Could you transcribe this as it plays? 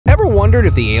wondered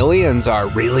if the aliens are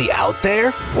really out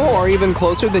there? Or even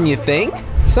closer than you think?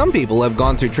 Some people have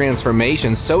gone through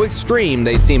transformations so extreme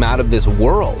they seem out of this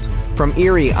world. From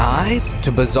eerie eyes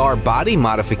to bizarre body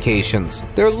modifications,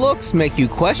 their looks make you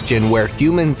question where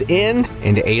humans end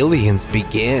and aliens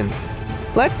begin.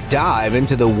 Let's dive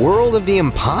into the world of the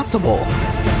impossible.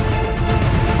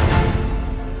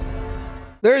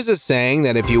 There's a saying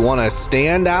that if you want to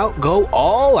stand out, go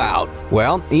all out.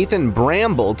 Well, Ethan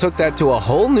Bramble took that to a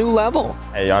whole new level.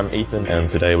 Hey, I'm Ethan, and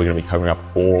today we're going to be covering up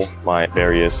all my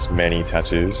many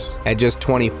tattoos. At just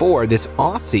 24, this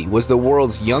Aussie was the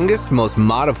world's youngest, most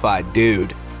modified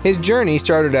dude. His journey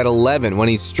started at 11 when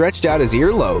he stretched out his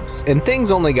earlobes, and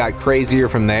things only got crazier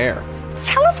from there.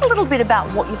 Tell us a little bit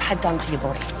about what you've had done to your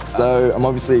body. So I'm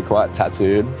obviously quite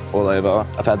tattooed all over.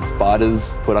 I've had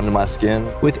spiders put under my skin.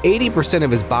 With 80% of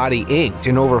his body inked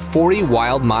and over 40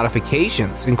 wild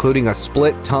modifications, including a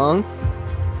split tongue,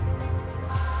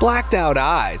 blacked out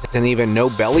eyes, and even no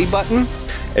belly button,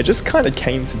 It just kind of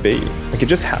came to be. Like, it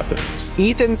just happened.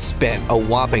 Ethan spent a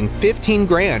whopping 15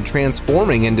 grand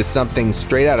transforming into something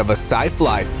straight out of a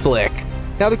sci-fi flick.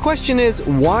 Now the question is,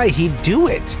 why he'd do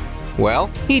it? Well,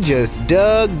 he just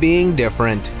dug being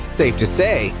different. Safe to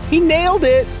say, he nailed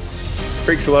it.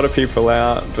 Freaks a lot of people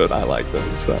out, but I like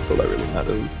them, so that's all that really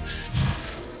matters.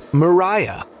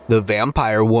 Mariah, the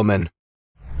vampire woman.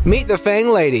 Meet the Fang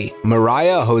Lady,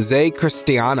 Mariah Jose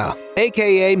Cristiana,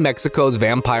 aka Mexico's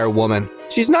vampire woman.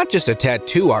 She's not just a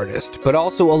tattoo artist, but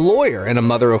also a lawyer and a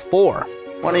mother of 4.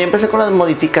 Bueno, yo empecé con las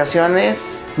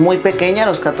modificaciones muy pequeña, a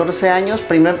los 14 años.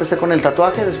 Primero empecé con el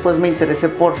tatuaje, después me interesé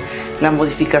por la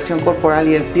modificación corporal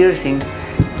y el piercing.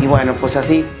 Y bueno, pues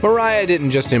así. Mariah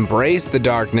didn't just embrace the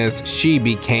darkness, she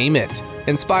became it.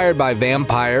 Inspired by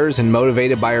vampires and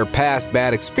motivated by her past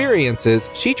bad experiences,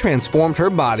 she transformed her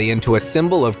body into a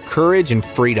symbol of courage and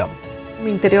freedom.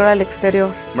 Mi interior al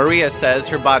exterior. Maria says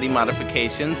her body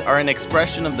modifications are an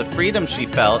expression of the freedom she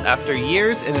felt after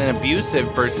years in an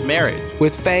abusive first marriage.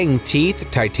 With fang teeth,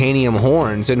 titanium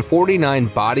horns, and 49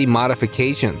 body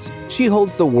modifications, she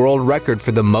holds the world record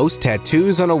for the most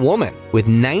tattoos on a woman, with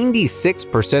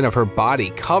 96% of her body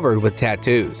covered with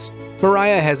tattoos.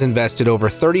 Mariah has invested over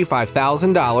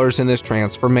 $35,000 in this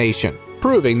transformation,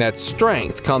 proving that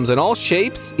strength comes in all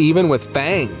shapes, even with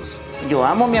fangs. Yo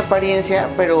amo mi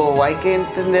apariencia, pero hay que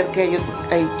entender que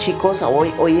hay chicos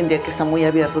hoy en día que está muy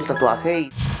abierto el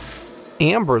tatuaje.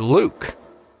 Amber Luke.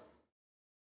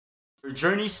 Her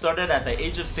journey started at the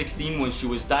age of 16 when she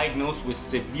was diagnosed with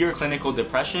severe clinical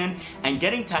depression, and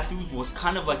getting tattoos was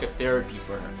kind of like a therapy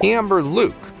for her. Amber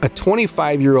Luke, a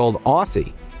 25-year-old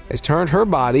Aussie, has turned her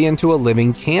body into a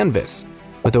living canvas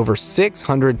with over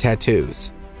 600 tattoos.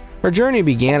 Her journey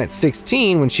began at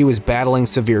 16 when she was battling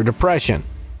severe depression,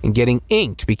 and getting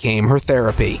inked became her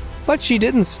therapy. But she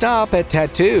didn't stop at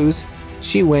tattoos.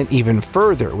 She went even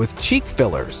further with cheek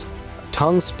fillers, a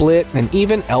tongue split, and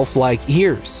even elf-like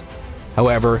ears.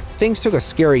 However, things took a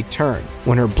scary turn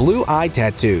when her blue eye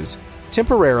tattoos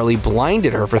temporarily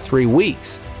blinded her for 3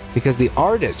 weeks because the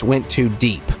artist went too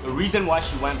deep. The reason why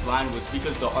she went blind was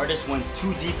because the artist went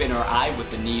too deep in her eye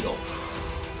with the needle.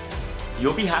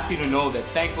 You'll be happy to know that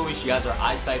thankfully she has her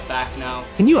eyesight back now.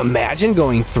 Can you imagine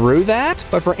going through that?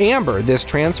 But for Amber, this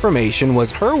transformation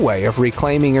was her way of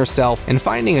reclaiming herself and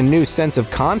finding a new sense of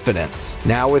confidence.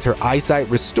 Now with her eyesight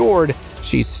restored,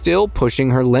 she's still pushing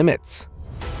her limits.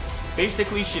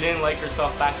 Basically, she didn't like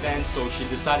herself back then, so she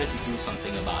decided to do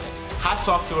something about it. Hats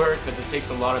off to her, because it takes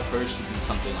a lot of courage to do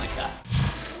something like that.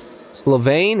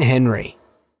 Sylvain Henry.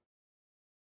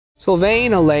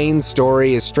 Sylvain Alain's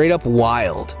story is straight up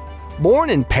wild.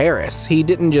 Born in Paris, he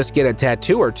didn't just get a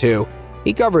tattoo or two,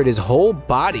 he covered his whole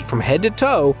body from head to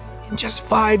toe in just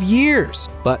 5 years.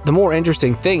 But the more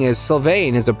interesting thing is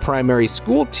Sylvain is a primary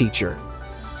school teacher.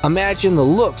 Imagine the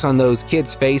looks on those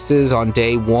kids' faces on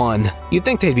day 1. You'd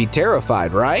think they'd be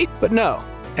terrified, right? But no.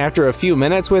 After a few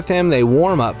minutes with him, they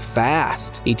warm up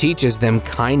fast. He teaches them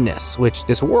kindness, which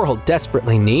this world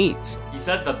desperately needs. He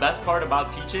says the best part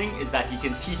about teaching is that he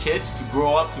can teach kids to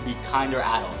grow up to be kinder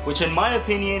adults, which in my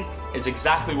opinion is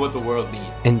exactly what the world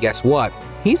needs. And guess what?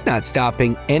 He's not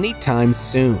stopping anytime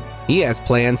soon. He has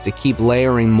plans to keep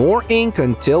layering more ink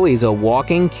until he's a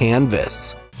walking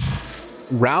canvas.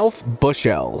 Ralph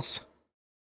Bushels.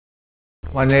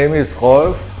 My name is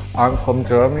Rolf. I'm from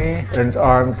Germany and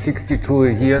I'm 62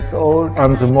 years old.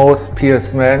 I'm the most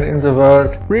pierced man in the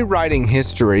world. Rewriting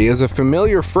history is a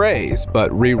familiar phrase,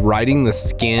 but rewriting the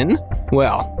skin?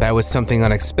 Well, that was something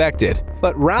unexpected.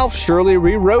 But Ralph surely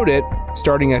rewrote it.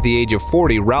 Starting at the age of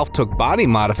 40, Ralph took body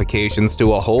modifications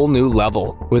to a whole new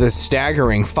level, with a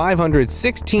staggering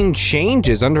 516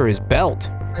 changes under his belt.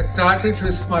 I started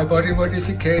with my body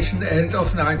modification end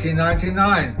of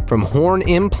 1999. From horn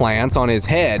implants on his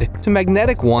head to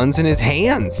magnetic ones in his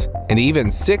hands, and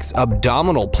even 6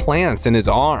 abdominal plants in his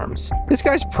arms. This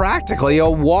guy's practically a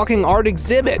walking art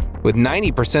exhibit. With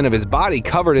 90% of his body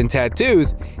covered in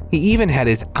tattoos, he even had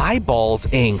his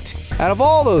eyeballs inked. Out of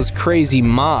all those crazy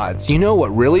mods, you know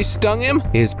what really stung him?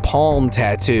 His palm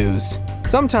tattoos.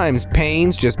 Sometimes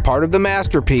pain's just part of the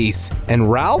masterpiece. And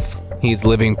Ralph? He's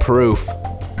living proof.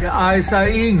 The eyes are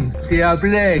ink, they are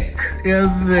black, they are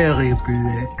very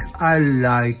black. I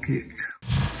like it.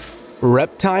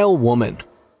 Reptile woman.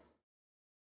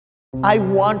 I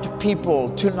want people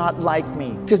to not like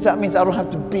me, because that means I don't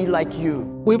have to be like you.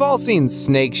 We've all seen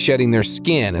snakes shedding their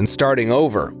skin and starting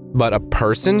over, but a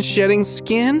person shedding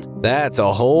skin? That's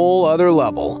a whole other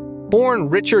level. Born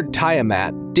Richard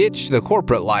Tiamat ditched the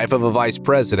corporate life of a vice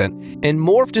president and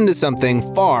morphed into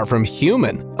something far from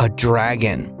human, a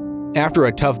dragon. After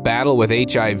a tough battle with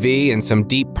HIV and some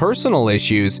deep personal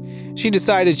issues, she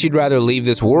decided she'd rather leave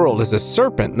this world as a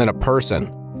serpent than a person.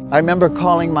 I remember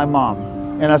calling my mom,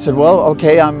 and I said, well,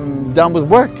 okay, I'm done with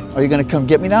work. Are you going to come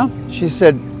get me now? She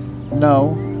said,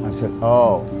 no. I said,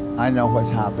 oh, I know what's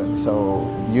happened, so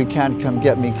you can't come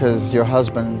get me because your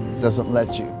husband doesn't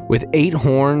let you. With 8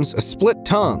 horns, a split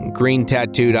tongue, green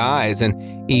tattooed eyes,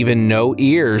 and even no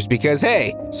ears because,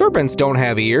 hey, serpents don't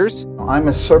have ears. I'm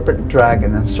a serpent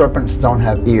dragon, and serpents don't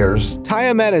have ears.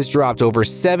 Tiamat has dropped over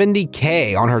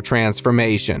 70K on her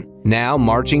transformation. Now,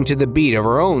 marching to the beat of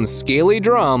her own scaly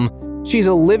drum, she's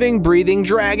a living, breathing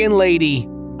dragon lady.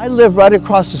 I live right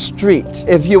across the street.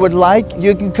 If you would like,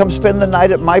 you can come spend the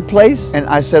night at my place. And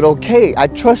I said, okay, I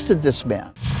trusted this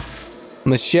man.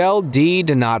 Michelle D.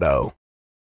 Donato.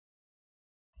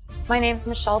 My name's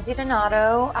Michelle D.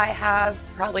 Donato. I have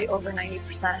probably over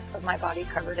 90% of my body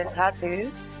covered in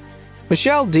tattoos.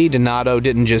 Michelle D. Donato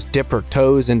didn't just dip her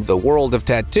toes into the world of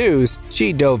tattoos,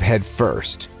 she dove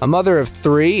headfirst. A mother of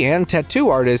 3 and tattoo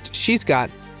artist, she's got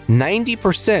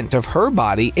 90% of her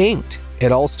body inked.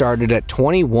 It all started at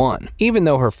 21. Even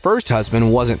though her first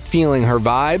husband wasn't feeling her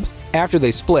vibe, after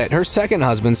they split, her second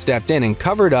husband stepped in and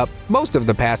covered up most of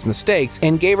the past mistakes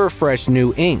and gave her fresh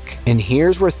new ink. And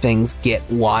here's where things get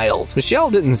wild. Michelle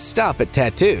didn't stop at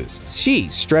tattoos. She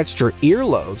stretched her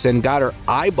earlobes and got her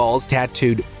eyeballs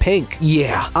tattooed pink.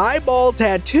 Yeah, eyeball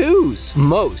tattoos.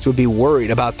 Most would be worried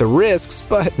about the risks,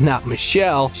 but not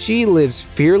Michelle. She lives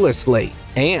fearlessly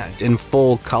and in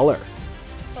full color.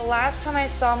 The last time I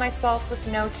saw myself with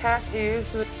no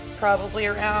tattoos was probably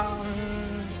around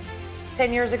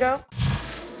 10 years ago.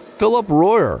 Philip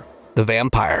Royer, the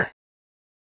vampire.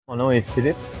 Mon nom est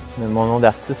Philippe, mais mon nom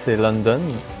d'artiste c'est London.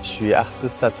 Je suis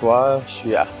artiste tatoueur, je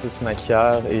suis artiste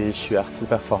maquilleur et je suis artiste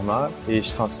performeur et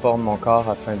je transforme mon corps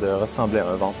afin de ressembler à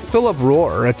un vampire. Philip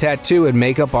Royer, a tattoo and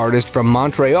makeup artist from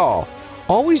Montreal,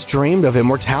 always dreamed of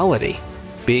immortality.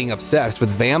 Being obsessed with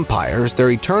vampires,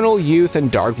 their eternal youth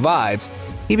and dark vibes,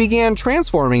 he began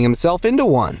transforming himself into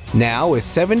one. Now, with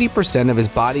 70% of his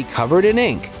body covered in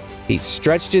ink, he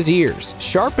stretched his ears,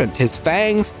 sharpened his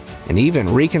fangs, and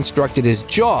even reconstructed his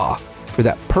jaw for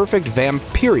that perfect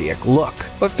vampiric look.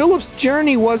 But Philip's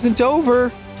journey wasn't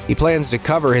over. He plans to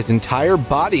cover his entire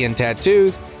body in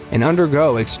tattoos and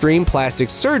undergo extreme plastic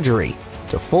surgery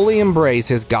to fully embrace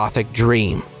his gothic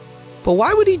dream. But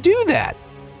why would he do that?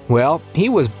 Well, he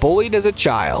was bullied as a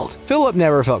child. Philip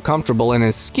never felt comfortable in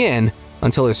his skin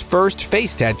until his first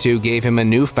face tattoo gave him a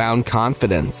newfound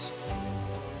confidence.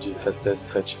 J'ai fait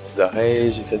stretcher mes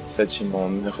oreilles, j'ai fait stretcher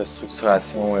une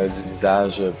restructuration du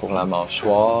visage pour la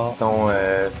mâchoire.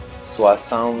 Donc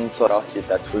 60 alors qui est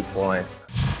tatoué pour l'instant.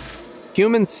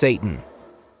 Human Satan.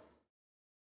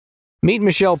 Meet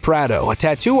Michelle Prado, a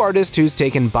tattoo artist who's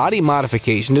taken body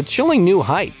modification to chilling new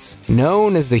heights.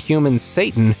 Known as the Human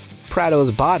Satan,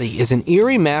 Prado's body is an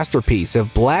eerie masterpiece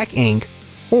of black ink,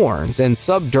 horns, and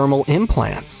subdermal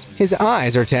implants. His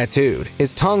eyes are tattooed,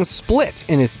 his tongue split,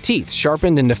 and his teeth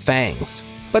sharpened into fangs.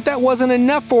 But that wasn't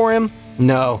enough for him.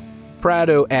 No,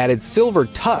 Prado added silver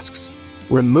tusks,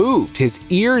 removed his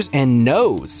ears and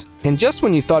nose. And just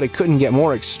when you thought it couldn't get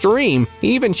more extreme,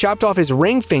 he even chopped off his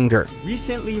ring finger.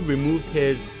 Recently removed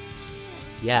his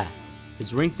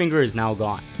ring finger is now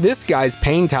gone. This guy's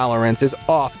pain tolerance is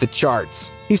off the charts.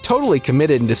 He's totally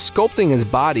committed to sculpting his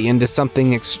body into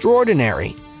something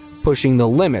extraordinary, pushing the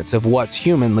limits of what's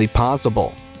humanly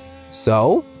possible.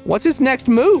 So, what's his next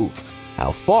move?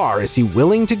 How far is he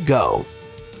willing to go?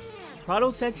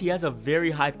 Prado says he has a very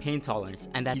high pain tolerance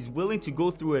and that he's willing to go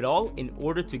through it all in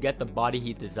order to get the body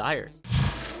he desires.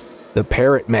 The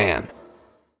Parrot Man.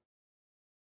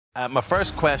 My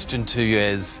first question to you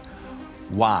is,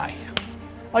 why?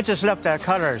 I just love their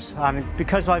colours. I mean,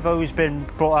 because I've always been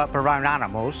brought up around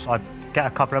animals, I get a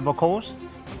couple of calls.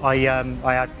 I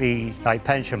had the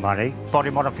pension money, body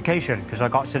modification, because I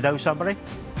got to know somebody.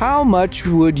 How much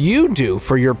would you do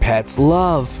for your pet's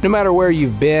love? No matter where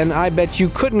you've been, I bet you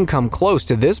couldn't come close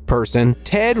to this person.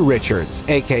 Ted Richards,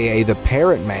 aka the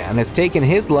Parrot Man, has taken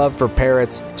his love for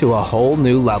parrots to a whole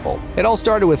new level. It all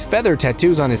started with feather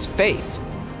tattoos on his face.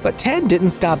 But Ted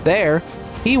didn't stop there.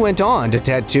 He went on to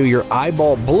tattoo your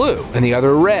eyeball blue and the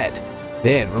other red,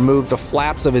 then removed the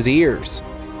flaps of his ears,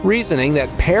 reasoning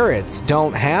that parrots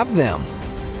don't have them.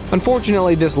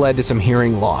 Unfortunately, this led to some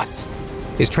hearing loss.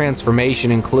 His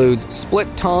transformation includes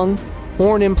split tongue,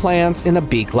 horn implants, and a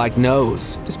beak-like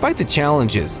nose. Despite the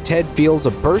challenges, Ted feels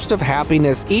a burst of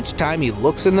happiness each time he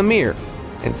looks in the mirror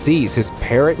and sees his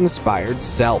parrot-inspired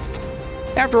self.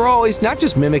 After all, he's not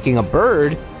just mimicking a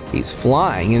bird, he's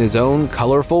flying in his own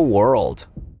colorful world.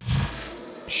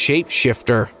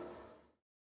 Shapeshifter.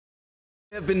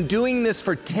 Have been doing this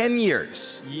for 10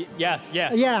 years. Yes.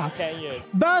 Yeah. 10 years.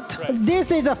 But this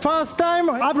is the first time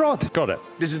abroad. Got it.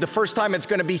 This is the first time it's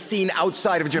going to be seen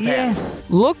outside of Japan. Yes.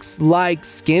 Looks like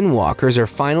skinwalkers are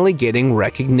finally getting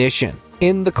recognition.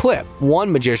 In the clip, one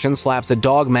magician slaps a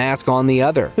dog mask on the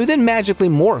other, who then magically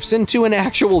morphs into an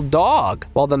actual dog,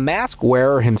 while the mask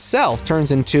wearer himself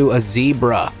turns into a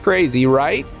zebra. Crazy,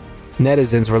 right?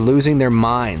 Netizens were losing their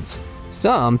minds.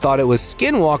 Some thought it was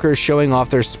skinwalkers showing off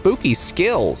their spooky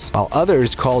skills, while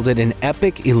others called it an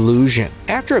epic illusion.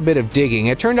 After a bit of digging,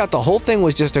 it turned out the whole thing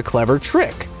was just a clever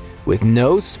trick, with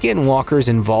no skinwalkers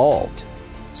involved.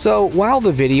 So while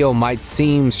the video might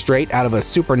seem straight out of a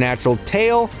supernatural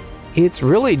tale, it's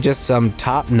really just some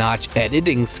top-notch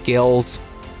editing skills.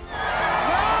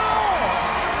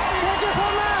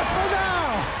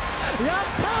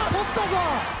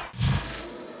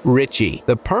 Richie,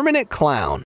 the permanent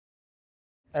clown.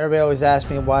 Everybody always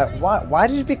asks me, why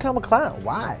did you become a clown?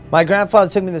 Why? My grandfather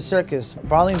took me to the circus,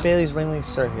 Barley and Bailey's Ringling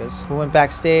Circus. We went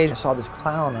backstage, I saw this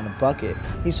clown on a bucket.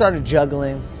 He started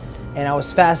juggling, and I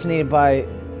was fascinated by.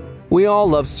 We all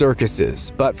love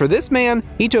circuses, but for this man,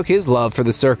 he took his love for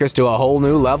the circus to a whole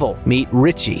new level. Meet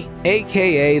Richie,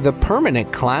 aka the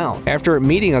permanent clown. After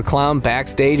meeting a clown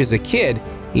backstage as a kid,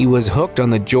 he was hooked on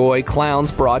the joy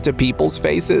clowns brought to people's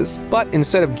faces. But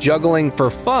instead of juggling for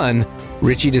fun,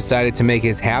 Richie decided to make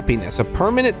his happiness a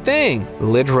permanent thing,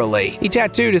 literally. He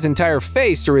tattooed his entire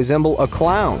face to resemble a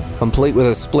clown, complete with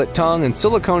a split tongue and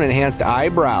silicone-enhanced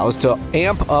eyebrows to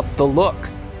amp up the look.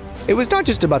 It was not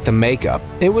just about the makeup,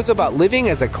 it was about living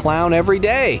as a clown every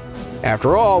day.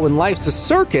 After all, when life's a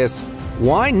circus,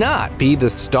 why not be the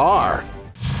star?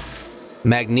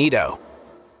 Magneto.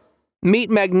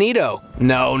 Meet Magneto.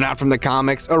 No, not from the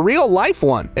comics, a real-life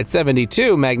one. At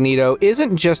 72, Magneto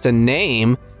isn't just a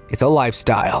name, it's a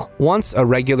lifestyle. Once a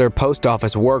regular post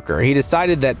office worker, he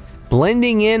decided that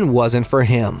blending in wasn't for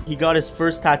him. He got his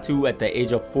first tattoo at the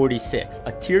age of 46,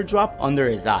 a teardrop under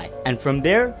his eye, and from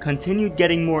there, continued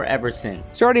getting more ever since.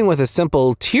 Starting with a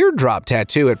simple teardrop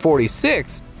tattoo at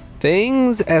 46,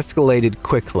 things escalated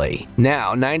quickly.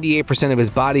 Now, 98% of his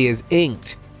body is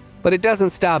inked. But it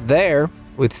doesn't stop there.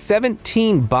 With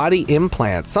 17 body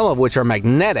implants, some of which are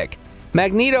magnetic,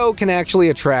 Magneto can actually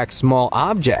attract small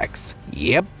objects.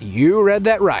 Yep, you read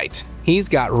that right. He's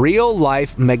got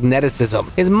real-life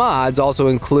magneticism. His mods also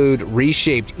include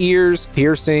reshaped ears,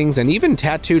 piercings, and even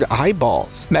tattooed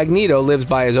eyeballs. Magneto lives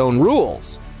by his own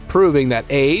rules, proving that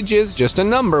age is just a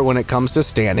number when it comes to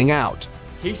standing out.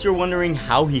 In case you're wondering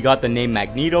how he got the name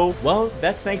Magneto, well,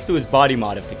 that's thanks to his body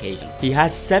modifications. He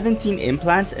has 17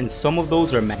 implants and some of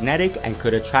those are magnetic and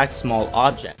could attract small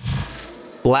objects.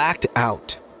 Blacked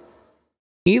out.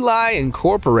 Eli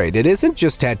Incorporated isn't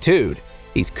just tattooed.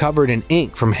 He's covered in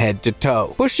ink from head to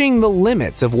toe, pushing the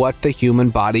limits of what the human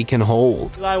body can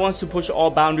hold. Eli wants to push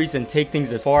all boundaries and take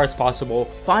things as far as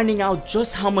possible, finding out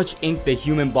just how much ink the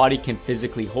human body can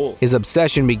physically hold. His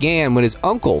obsession began when his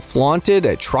uncle flaunted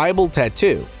a tribal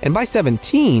tattoo, and by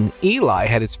 17, Eli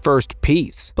had his first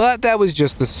piece. But that was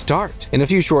just the start. In a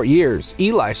few short years,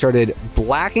 Eli started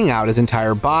blacking out his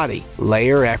entire body,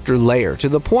 layer after layer, to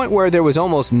the point where there was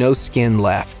almost no skin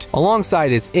left.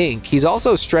 Alongside his ink, he's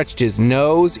also stretched his nose,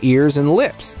 ears, and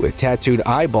lips, with tattooed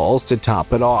eyeballs to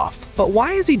top it off. But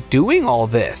why is he doing all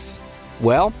this?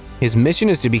 Well, his mission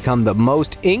is to become the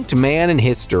most inked man in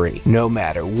history, no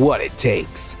matter what it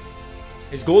takes.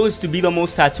 His goal is to be the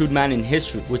most tattooed man in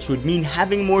history, which would mean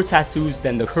having more tattoos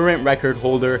than the current record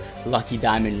holder, Lucky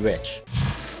Diamond Rich.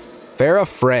 Farrah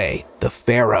Fray, the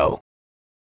Pharaoh.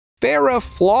 Farrah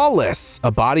Flawless,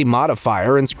 a body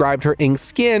modifier, inscribed her inked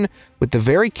skin with the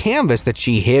very canvas that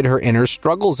she hid her inner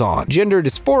struggles on. Gender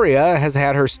dysphoria has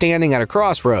had her standing at a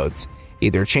crossroads,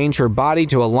 either change her body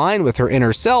to align with her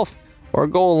inner self or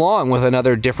go along with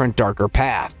another different darker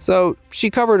path. So she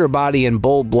covered her body in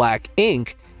bold black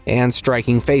ink and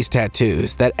striking face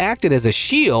tattoos that acted as a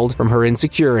shield from her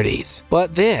insecurities.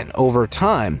 But then, over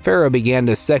time, Farah began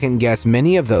to second-guess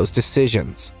many of those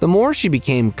decisions. The more she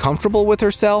became comfortable with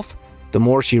herself, the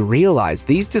more she realized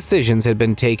these decisions had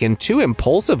been taken too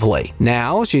impulsively.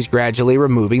 Now she's gradually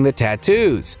removing the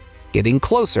tattoos, getting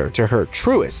closer to her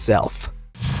truest self.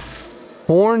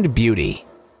 Horned beauty.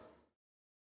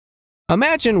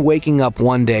 Imagine waking up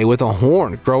one day with a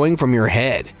horn growing from your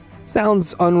head.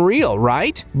 Sounds unreal,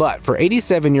 right? But for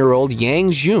 87-year-old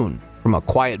Yang Jun from a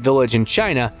quiet village in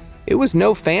China, it was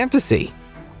no fantasy.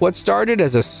 What started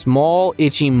as a small,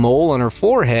 itchy mole on her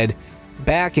forehead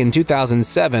back in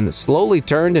 2007 slowly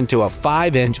turned into a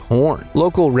 5-inch horn.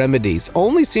 Local remedies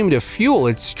only seemed to fuel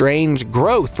its strange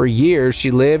growth. For years, she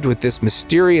lived with this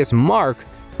mysterious mark,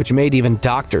 which made even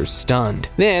doctors stunned.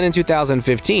 Then, in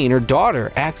 2015, her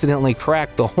daughter accidentally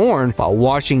cracked the horn while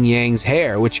washing Yang's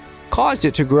hair, which caused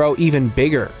it to grow even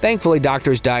bigger. Thankfully,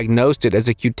 doctors diagnosed it as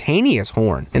a cutaneous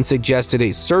horn and suggested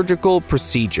a surgical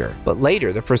procedure. But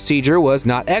later, the procedure was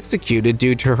not executed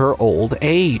due to her old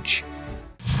age.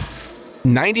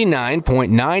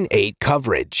 99.98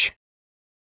 coverage.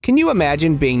 Can you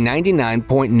imagine being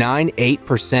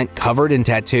 99.98% covered in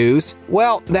tattoos?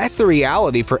 Well, that's the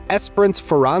reality for Esperance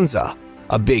Ferranza,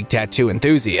 a big tattoo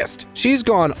enthusiast. She's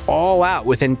gone all out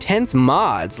with intense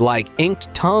mods like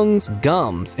inked tongues,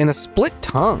 gums, and a split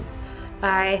tongue.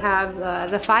 I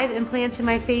have the 5 implants in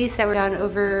my face that were done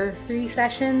over 3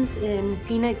 sessions in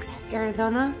Phoenix,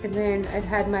 Arizona. And then I've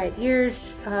had my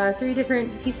ears, 3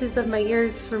 different pieces of my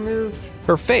ears removed.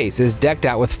 Her face is decked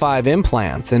out with 5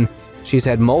 implants, and she's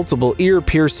had multiple ear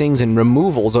piercings and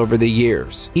removals over the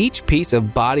years. Each piece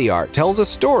of body art tells a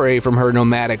story from her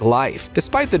nomadic life.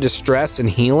 Despite the distress and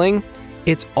healing,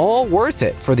 it's all worth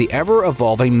it for the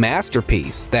ever-evolving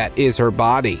masterpiece that is her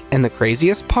body. And the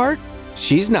craziest part?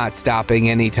 She's not stopping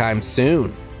anytime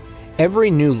soon.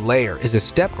 Every new layer is a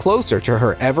step closer to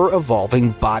her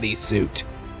ever-evolving bodysuit.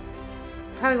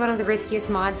 Probably one of the riskiest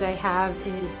mods I have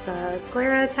is the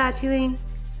sclera tattooing.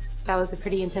 That was a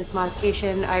pretty intense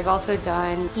modification. I've also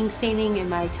done ink staining in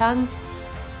my tongue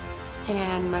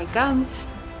and my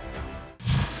gums.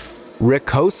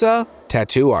 Ricosa,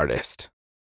 tattoo artist.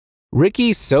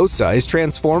 Ricky Sosa is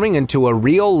transforming into a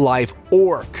real-life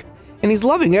orc, and he's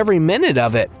loving every minute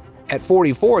of it. At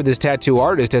 44, this tattoo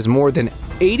artist has more than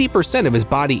 80% of his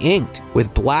body inked,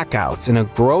 with blackouts and a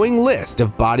growing list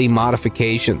of body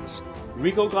modifications.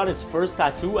 Rico got his first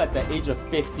tattoo at the age of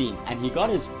 15, and he got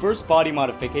his first body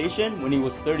modification when he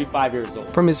was 35 years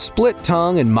old. From his split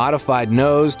tongue and modified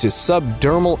nose to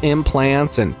subdermal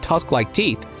implants and tusk-like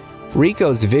teeth,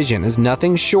 Rico's vision is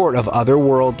nothing short of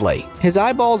otherworldly. His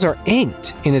eyeballs are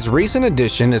inked. In his recent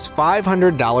addition is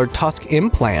 $500 tusk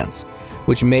implants,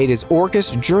 which made his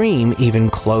orcish dream even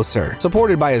closer.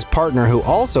 Supported by his partner who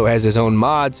also has his own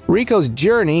mods, Rico's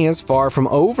journey is far from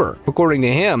over. According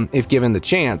to him, if given the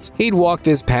chance, he'd walk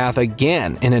this path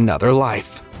again in another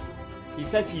life. He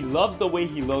says he loves the way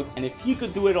he looks, and if he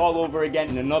could do it all over again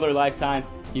in another lifetime,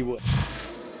 he would.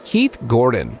 Keith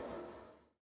Gordon.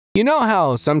 You know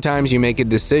how sometimes you make a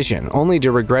decision only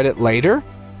to regret it later?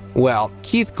 Well,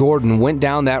 Keith Gordon went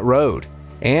down that road,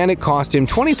 and it cost him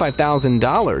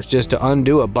 $25,000 just to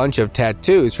undo a bunch of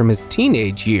tattoos from his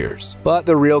teenage years. But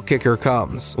the real kicker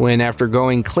comes when, after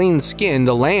going clean-skinned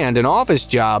to land an office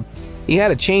job, he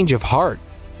had a change of heart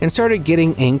and started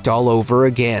getting inked all over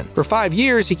again. For 5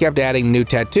 years, he kept adding new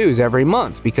tattoos every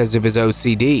month because of his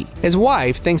OCD. His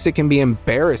wife thinks it can be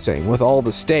embarrassing with all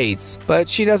the states, but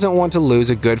she doesn't want to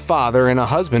lose a good father and a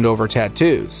husband over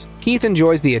tattoos. Keith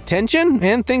enjoys the attention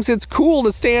and thinks it's cool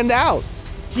to stand out.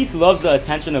 Keith loves the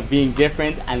attention of being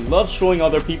different and loves showing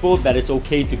other people that it's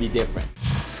okay to be different.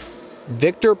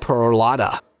 Victor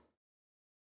Perlata.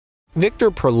 Victor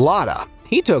Perlata,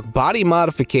 he took body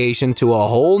modification to a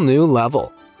whole new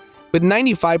level. With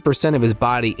 95% of his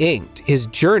body inked, his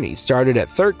journey started at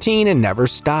 13 and never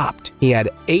stopped. He had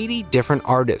 80 different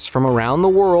artists from around the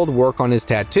world work on his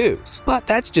tattoos, but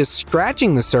that's just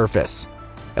scratching the surface.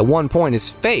 At one point, his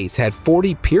face had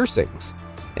 40 piercings,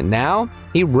 and now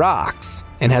he rocks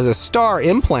and has a star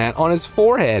implant on his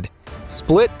forehead,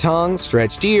 split tongue,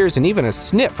 stretched ears, and even a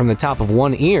snip from the top of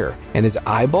one ear. And his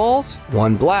eyeballs?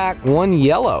 One black, one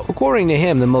yellow. According to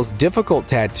him, the most difficult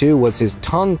tattoo was his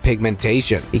tongue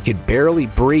pigmentation. He could barely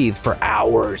breathe for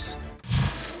hours.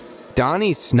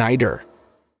 Donnie Snyder.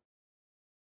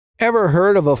 Ever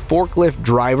heard of a forklift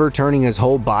driver turning his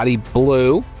whole body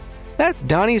blue? That's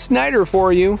Donnie Snyder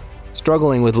for you.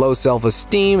 Struggling with low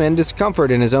self-esteem and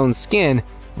discomfort in his own skin,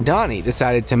 Donnie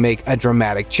decided to make a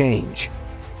dramatic change.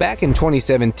 Back in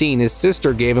 2017, his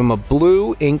sister gave him a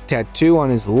blue ink tattoo on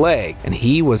his leg, and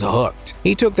he was hooked.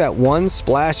 He took that one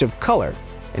splash of color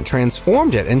and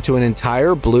transformed it into an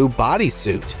entire blue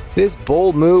bodysuit. This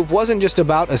bold move wasn't just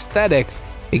about aesthetics,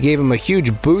 it gave him a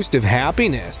huge boost of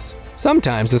happiness.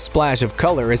 Sometimes a splash of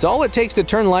color is all it takes to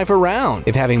turn life around.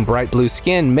 If having bright blue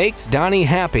skin makes Donnie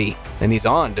happy, then he's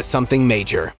on to something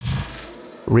major.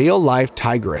 Real-life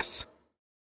tigress.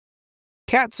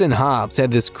 Katsin Hobbs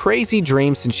had this crazy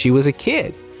dream since she was a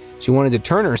kid. She wanted to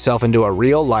turn herself into a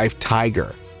real-life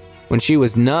tiger. When she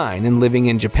was 9 and living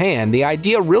in Japan, the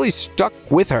idea really stuck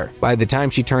with her. By the time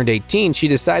she turned 18, she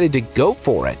decided to go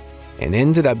for it and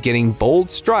ended up getting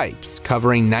bold stripes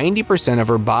covering 90% of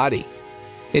her body.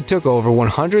 It took over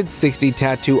 160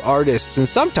 tattoo artists, and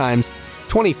sometimes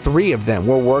 23 of them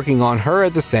were working on her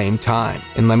at the same time.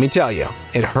 And let me tell you,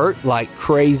 it hurt like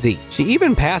crazy. She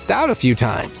even passed out a few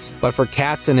times. But for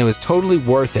Katsin, it was totally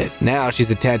worth it. Now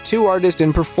she's a tattoo artist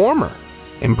and performer,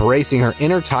 embracing her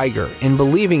inner tiger and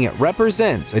believing it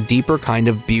represents a deeper kind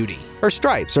of beauty. Her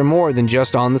stripes are more than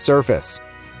just on the surface.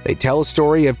 They tell a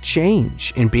story of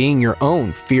change and being your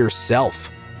own fierce self.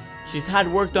 She's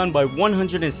had work done by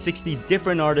 160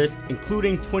 different artists,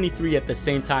 including 23 at the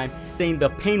same time, saying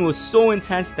the pain was so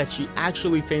intense that she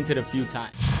actually fainted a few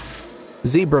times.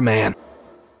 Zebra Man.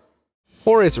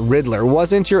 Horace Riddler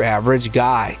wasn't your average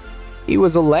guy. He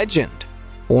was a legend.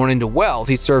 Born into wealth,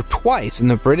 he served twice in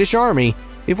the British Army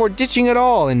before ditching it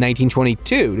all in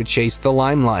 1922 to chase the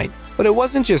limelight. But it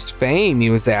wasn't just fame he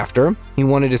was after, he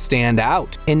wanted to stand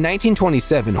out. In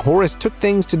 1927, Horace took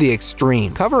things to the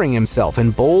extreme, covering himself in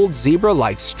bold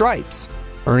zebra-like stripes,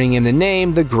 earning him the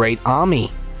name the Great Ami.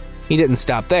 He didn't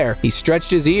stop there, he stretched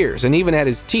his ears and even had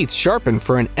his teeth sharpened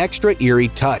for an extra eerie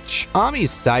touch.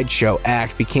 Ami's sideshow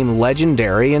act became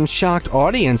legendary and shocked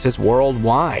audiences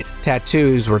worldwide.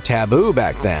 Tattoos were taboo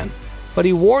back then, but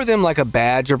he wore them like a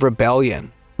badge of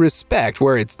rebellion. Respect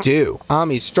where it's due.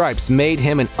 Ami's stripes made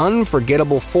him an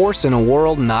unforgettable force in a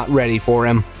world not ready for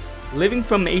him. Living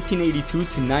from 1882 to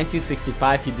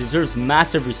 1965, he deserves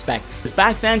massive respect. Because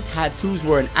back then, tattoos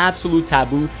were an absolute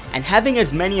taboo, and having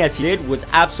as many as he did was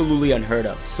absolutely unheard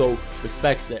of, so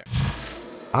respect's there.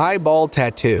 Eyeball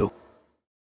tattoo.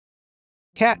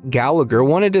 Kat Gallagher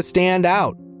wanted to stand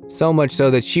out, so much so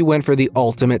that she went for the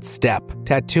ultimate step,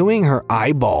 tattooing her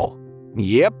eyeball.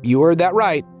 Yep, you heard that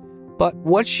right. But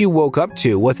what she woke up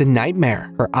to was a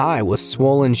nightmare. Her eye was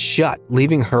swollen shut,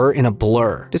 leaving her in a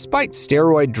blur. Despite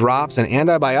steroid drops and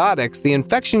antibiotics, the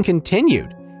infection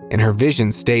continued, and her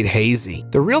vision stayed hazy.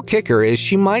 The real kicker is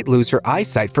she might lose her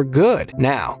eyesight for good.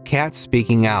 Now, Kat's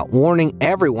speaking out, warning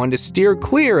everyone to steer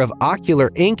clear of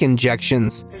ocular ink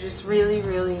injections. I just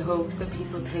really hope that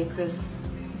people take this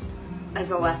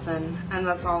as a lesson, and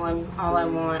that's all I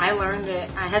want. I learned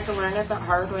it. I had to learn it the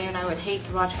hard way, and I would hate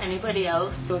to watch anybody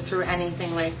else go through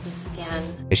anything like this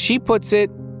again. As she puts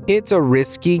it, it's a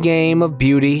risky game of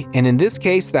beauty, and in this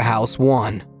case, the house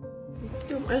won.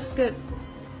 Don't risk it.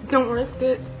 Don't risk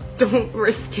it. Don't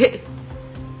risk it.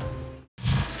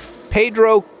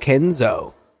 Pedro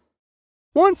Kenzo.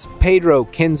 Once Pedro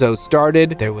Kenzo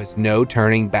started, there was no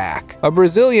turning back. A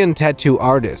Brazilian tattoo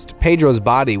artist, Pedro's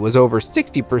body was over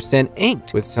 60%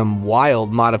 inked, with some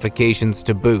wild modifications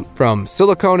to boot. From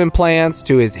silicone implants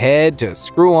to his head to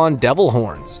screw-on devil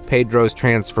horns, Pedro's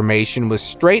transformation was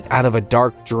straight out of a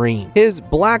dark dream. His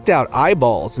blacked-out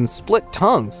eyeballs and split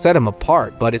tongue set him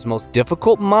apart, but his most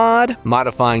difficult mod?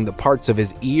 Modifying the parts of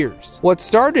his ears. What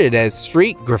started as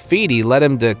street graffiti led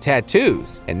him to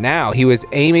tattoos, and now he was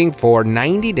aiming for 90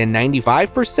 to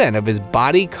 95% of his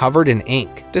body covered in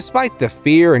ink. Despite the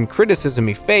fear and criticism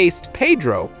he faced,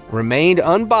 Pedro remained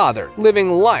unbothered, living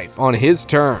life on his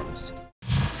terms.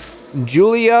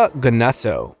 Julia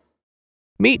Ganesso.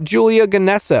 Meet Julia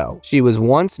Ganesso. She was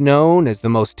once known as the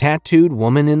most tattooed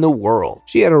woman in the world.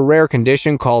 She had a rare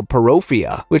condition called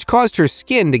parophia, which caused her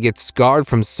skin to get scarred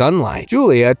from sunlight.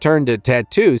 Julia turned to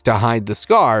tattoos to hide the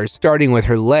scars, starting with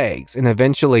her legs and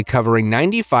eventually covering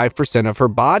 95% of her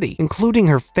body, including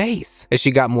her face. As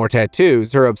she got more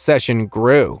tattoos, her obsession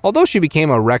grew. Although she became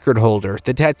a record holder,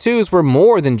 the tattoos were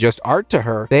more than just art to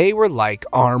her. They were like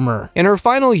armor. In her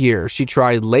final year, she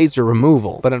tried laser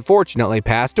removal, but unfortunately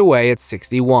passed away at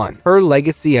 61. Her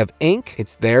legacy of ink,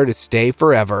 it's there to stay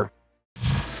forever.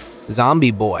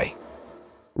 Zombie Boy.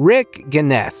 Rick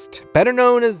Gnest, better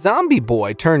known as Zombie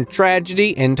Boy, turned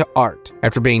tragedy into art.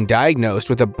 After being diagnosed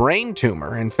with a brain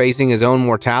tumor and facing his own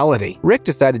mortality, Rick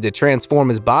decided to transform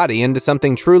his body into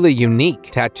something truly unique,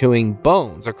 tattooing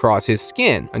bones across his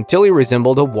skin until he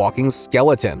resembled a walking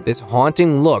skeleton. This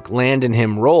haunting look landed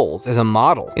him roles as a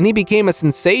model, and he became a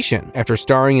sensation after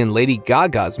starring in Lady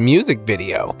Gaga's music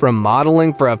video. From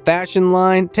modeling for a fashion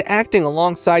line to acting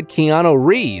alongside Keanu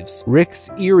Reeves, Rick's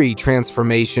eerie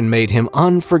transformation made him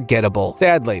unforgettable.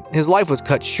 Sadly, his life was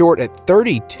cut short at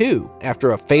 32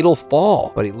 after a fatal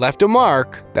fall, but he left a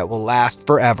mark that will last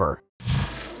forever.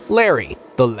 Larry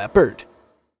the Leopard.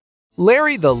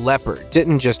 Larry the Leopard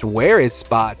didn't just wear his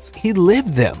spots, he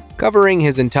lived them, covering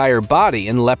his entire body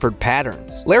in leopard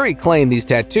patterns. Larry claimed these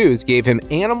tattoos gave him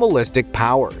animalistic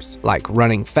powers, like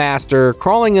running faster,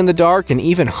 crawling in the dark, and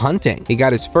even hunting. He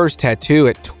got his first tattoo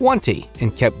at 20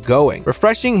 and kept going,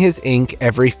 refreshing his ink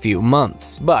every few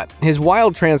months. But his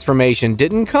wild transformation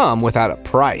didn't come without a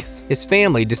price. His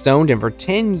family disowned him for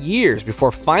 10 years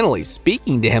before finally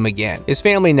speaking to him again. His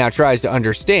family now tries to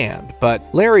understand, but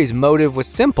Larry's motive was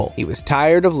simple. He was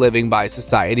tired of living by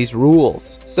society's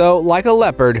rules. So, like a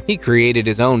leopard, he created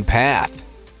his own path.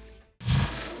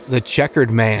 The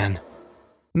Checkered Man.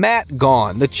 Matt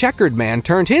Gaughan, the Checkered Man,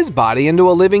 turned his body into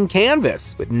a living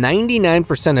canvas, with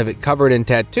 99% of it covered in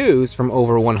tattoos from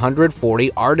over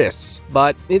 140 artists.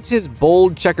 But it's his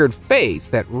bold, checkered face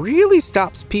that really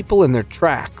stops people in their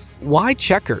tracks. Why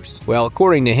checkers? Well,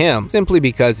 according to him, simply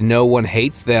because no one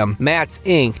hates them. Matt's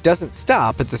ink doesn't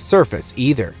stop at the surface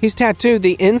either. He's tattooed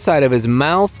the inside of his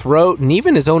mouth, throat, and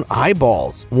even his own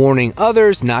eyeballs, warning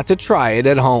others not to try it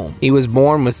at home. He was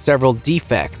born with several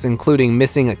defects, including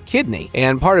missing a kidney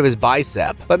and part of his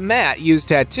bicep. But Matt used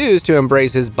tattoos to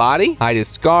embrace his body, hide his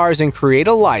scars, and create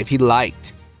a life he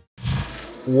liked.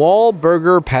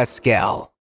 Wahlburger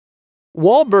Pascal.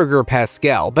 Wahlburger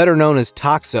Pascal, better known as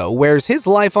Toxo, wears his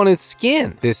life on his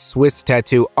skin. This Swiss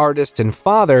tattoo artist and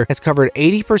father has covered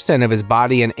 80% of his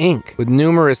body in ink, with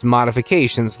numerous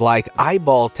modifications like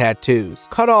eyeball tattoos,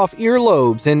 cut off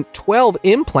earlobes, and 12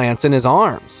 implants in his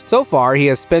arms. So far, he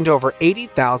has spent over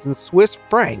 80,000 Swiss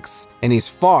francs, and he's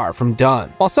far from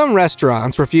done. While some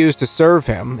restaurants refuse to serve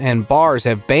him and bars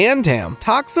have banned him,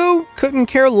 Toxo couldn't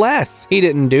care less. He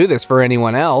didn't do this for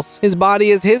anyone else. His body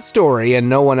is his story and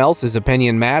no one else's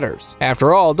opinion matters.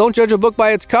 After all, don't judge a book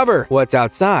by its cover. What's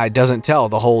outside doesn't tell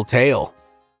the whole tale.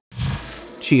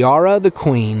 Chiara the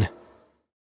Queen.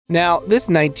 Now, this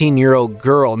 19-year-old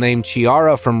girl named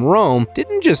Chiara from Rome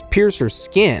didn't just pierce her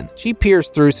skin, she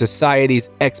pierced through society's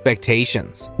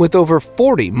expectations. With over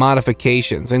 40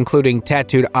 modifications, including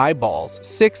tattooed eyeballs,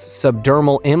 6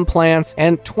 subdermal implants,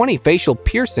 and 20 facial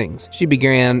piercings, she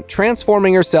began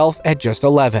transforming herself at just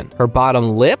 11. Her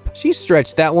bottom lip? She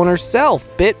stretched that one herself,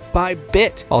 bit by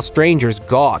bit. While strangers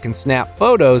gawk and snap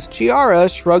photos, Chiara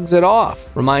shrugs it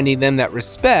off, reminding them that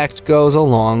respect goes a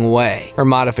long way. Her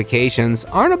modifications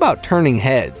aren't about turning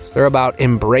heads, they're about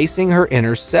embracing her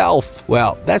inner self.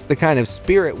 Well, that's the kind of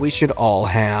spirit we should all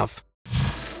have.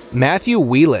 Matthew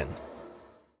Whelan.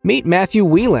 Meet Matthew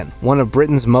Whelan, one of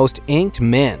Britain's most inked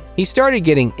men. He started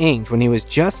getting inked when he was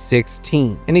just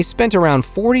 16, and he spent around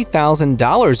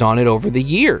 $40,000 on it over the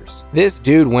years. This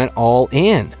dude went all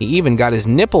in. He even got his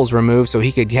nipples removed so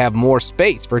he could have more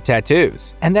space for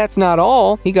tattoos. And that's not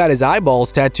all. He got his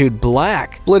eyeballs tattooed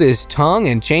black, split his tongue,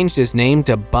 and changed his name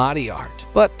to Body Art.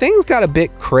 But things got a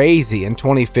bit crazy in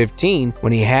 2015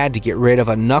 when he had to get rid of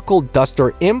a knuckle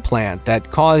duster implant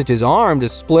that caused his arm to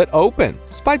split open.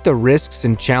 Despite the risks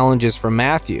and challenges for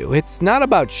Matthew, it's not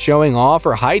about showing off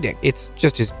or hiding, it's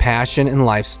just his passion and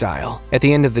lifestyle. At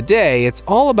the end of the day, it's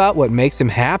all about what makes him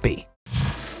happy.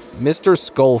 Mr.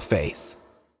 Skullface.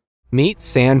 Meet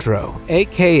Sandro,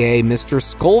 aka Mr.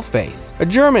 Skullface, a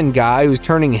German guy who's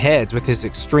turning heads with his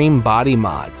extreme body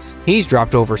mods. He's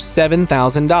dropped over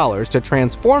 $7,000 to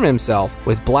transform himself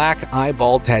with black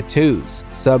eyeball tattoos,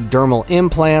 subdermal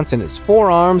implants in his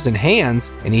forearms and hands,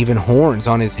 and even horns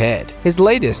on his head. His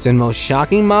latest and most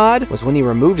shocking mod was when he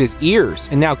removed his ears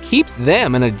and now keeps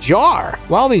them in a jar.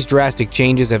 While these drastic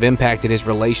changes have impacted his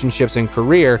relationships and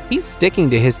career, he's sticking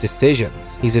to his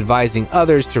decisions. He's advising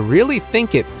others to really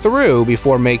think it through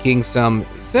before making some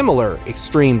similar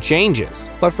extreme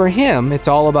changes. But for him, it's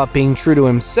all about being true to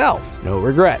himself. No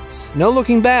regrets, no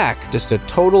looking back, just a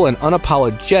total and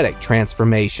unapologetic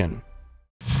transformation.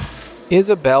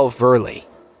 Isabel Verley.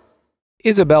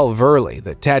 Isabel Verley,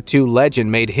 the tattoo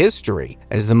legend, made history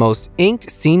as the most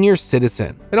inked senior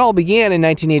citizen. It all began in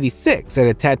 1986 at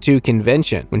a tattoo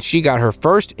convention when she got her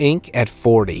first ink at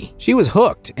 40. She was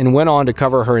hooked and went on to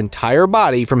cover her entire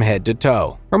body from head to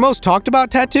toe. Her most talked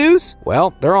about tattoos?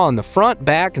 Well, they're on the front,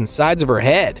 back, and sides of her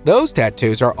head. Those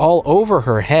tattoos are all over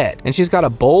her head, and she's got a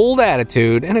bold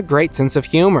attitude and a great sense of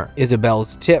humor.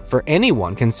 Isabel's tip for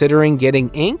anyone considering getting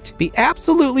inked? Be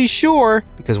absolutely sure,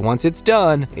 because once it's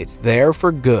done, it's there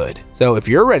for good. So if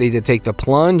you're ready to take the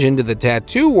plunge into the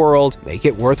tattoo world, make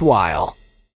it worthwhile.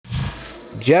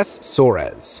 Jess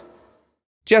Soares.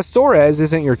 Jess Soares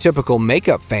isn't your typical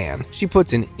makeup fan. She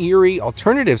puts an eerie,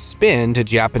 alternative spin to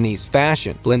Japanese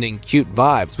fashion, blending cute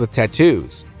vibes with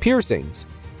tattoos, piercings,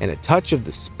 and a touch of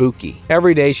the spooky.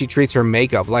 Every day she treats her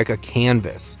makeup like a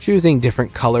canvas, choosing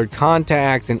different colored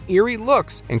contacts and eerie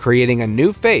looks and creating a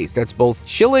new face that's both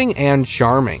chilling and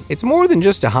charming. It's more than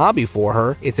just a hobby for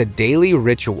her, it's a daily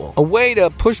ritual, a way to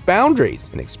push boundaries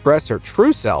and express her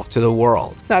true self to the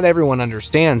world. Not everyone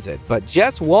understands it, but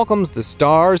Jess welcomes the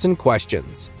stars and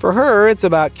questions. For her, it's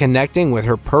about connecting with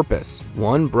her purpose,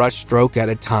 one brush stroke at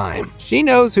a time. She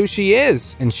knows who she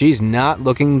is, and she's not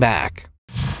looking back.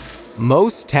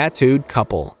 Most tattooed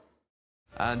couple.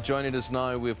 And joining us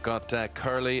now, we've got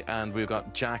Curly and we've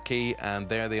got Jackie, and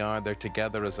there they are, they're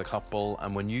together as a couple.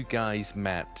 And when you guys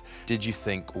met, did you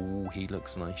think, oh, he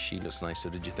looks nice, she looks nice,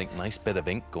 or did you think, nice bit of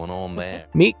ink going on there?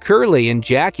 Meet Curly and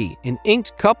Jackie, an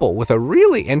inked couple with a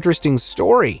really interesting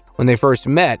story. When they first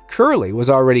met, Curly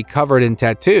was already covered in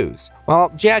tattoos, while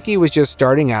Jackie was just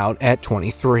starting out at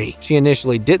 23. She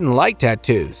initially didn't like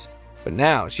tattoos, but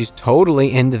now she's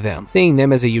totally into them, seeing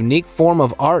them as a unique form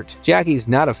of art. Jackie's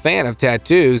not a fan of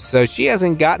tattoos, so she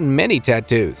hasn't gotten many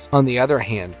tattoos. On the other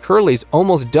hand, Curly's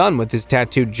almost done with his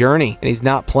tattoo journey, and he's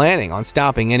not planning on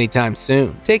stopping anytime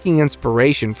soon. Taking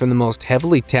inspiration from the most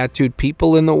heavily tattooed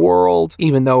people in the world,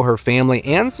 even though her family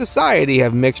and society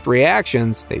have mixed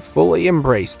reactions, they fully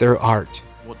embrace their art.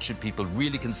 What should people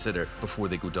really consider before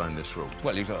they go down this road?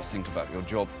 Well, you've got to think about your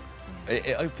job.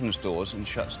 It opens doors and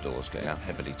shuts doors getting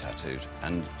heavily tattooed.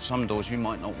 And some doors you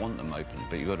might not want them open,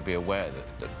 but you've got to be aware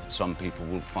that some people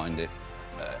will find it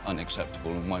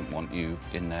unacceptable and won't want you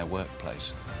in their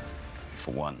workplace,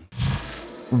 for one.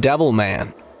 Devil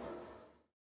Man.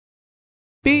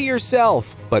 Be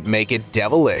yourself, but make it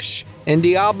devilish. And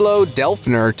Diablo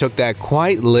Delfner took that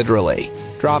quite literally,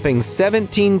 dropping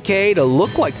 $17K to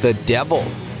look like the devil.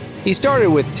 He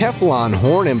started with Teflon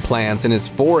horn implants in his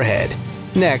forehead.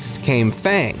 Next came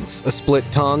fangs, a split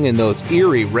tongue, and those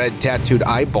eerie red tattooed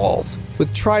eyeballs.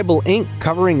 With tribal ink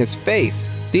covering his face,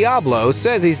 Diablo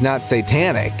says he's not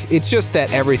satanic, it's just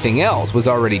that everything else was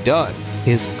already done.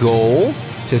 His goal?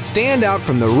 To stand out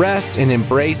from the rest and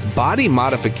embrace body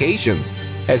modifications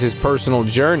as his personal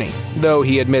journey, though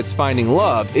he admits finding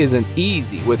love isn't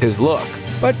easy with his look.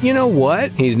 But you know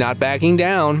what? He's not backing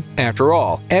down. After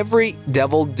all, every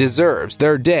devil deserves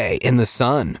their day in the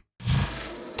sun.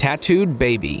 Tattooed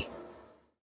baby.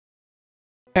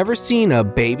 Ever seen a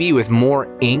baby with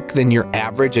more ink than your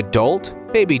average adult?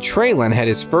 Baby Traylon had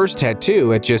his first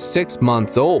tattoo at just 6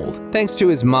 months old, thanks to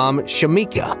his mom,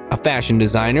 Shamika, a fashion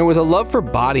designer with a love for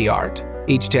body art.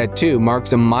 Each tattoo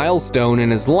marks a milestone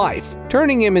in his life,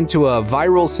 turning him into a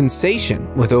viral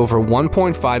sensation with over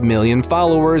 1.5 million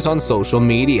followers on social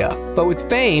media. But with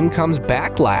fame comes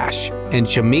backlash, and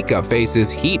Shamika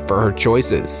faces heat for her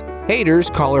choices. Haters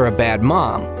call her a bad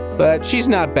mom, but she's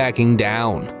not backing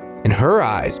down. In her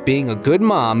eyes, being a good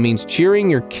mom means cheering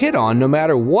your kid on no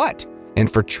matter what.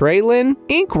 And for Traylon,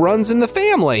 ink runs in the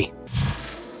family.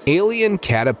 Alien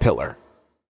Caterpillar.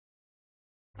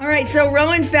 All right, so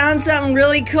Rowan found something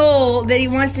really cool that he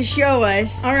wants to show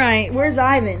us. All right, where's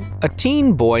Ivan? A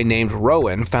teen boy named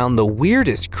Rowan found the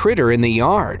weirdest critter in the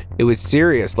yard. It was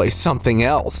seriously something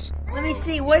else. Let me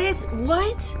see, what is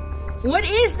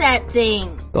that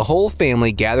thing? The whole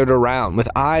family gathered around with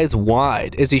eyes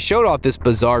wide as he showed off this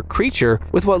bizarre creature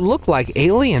with what looked like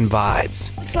alien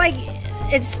vibes. It's like,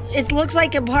 it looks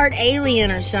like a part alien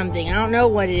or something. I don't know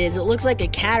what it is. It looks like a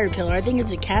caterpillar. I think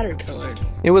it's a caterpillar.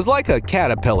 It was like a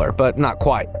caterpillar, but not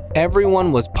quite.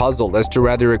 Everyone was puzzled as to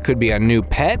whether it could be a new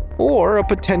pet or a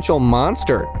potential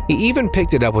monster. He even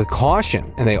picked it up with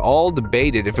caution, and they all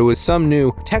debated if it was some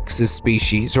new Texas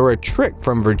species or a trick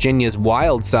from Virginia's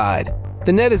wild side.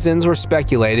 The netizens were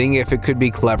speculating if it could be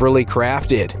cleverly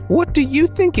crafted. What do you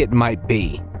think it might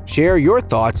be? Share your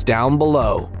thoughts down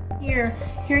below. Here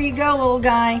you go, little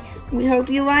guy. We hope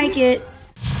you like it.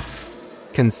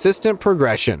 Consistent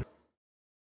progression.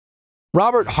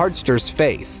 Robert Hartster's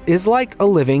face is like a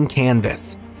living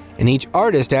canvas, and each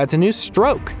artist adds a new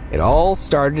stroke. It all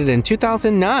started in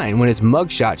 2009 when his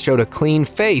mugshot showed a clean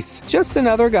face, just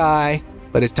another guy.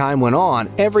 But as time went on,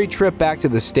 every trip back to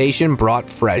the station brought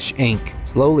fresh ink,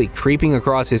 slowly creeping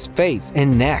across his face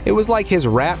and neck. It was like his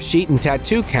rap sheet and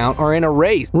tattoo count are in a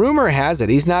race. Rumor has it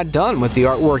he's not done with the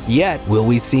artwork yet. Will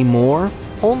we see more?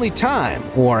 Only time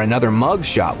or another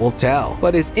mugshot will tell.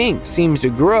 But his ink seems to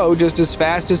grow just as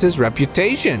fast as his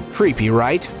reputation. Creepy,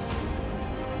 right?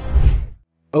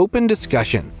 Open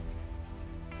discussion.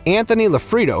 Anthony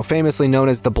Lafredo, famously known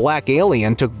as the Black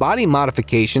Alien, took body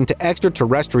modification to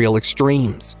extraterrestrial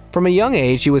extremes. From a young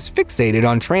age, he was fixated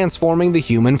on transforming the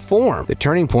human form. The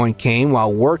turning point came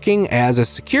while working as a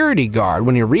security guard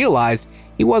when he realized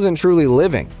he wasn't truly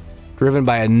living. Driven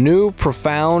by a new,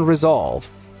 profound resolve,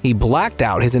 he blacked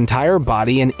out his entire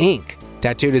body in ink,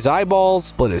 tattooed his eyeballs,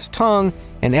 split his tongue,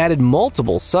 and added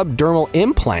multiple subdermal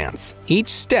implants. Each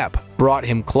step brought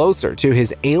him closer to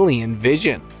his alien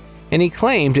vision, and he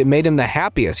claimed it made him the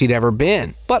happiest he'd ever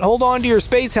been. But hold on to your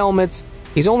space helmets.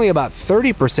 He's only about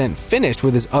 30% finished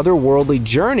with his otherworldly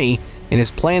journey and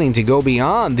is planning to go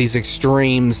beyond these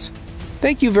extremes.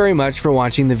 Thank you very much for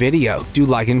watching the video. Do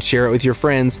like and share it with your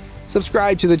friends,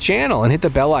 subscribe to the channel, and hit the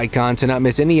bell icon to not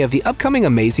miss any of the upcoming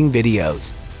amazing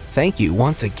videos. Thank you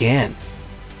once again.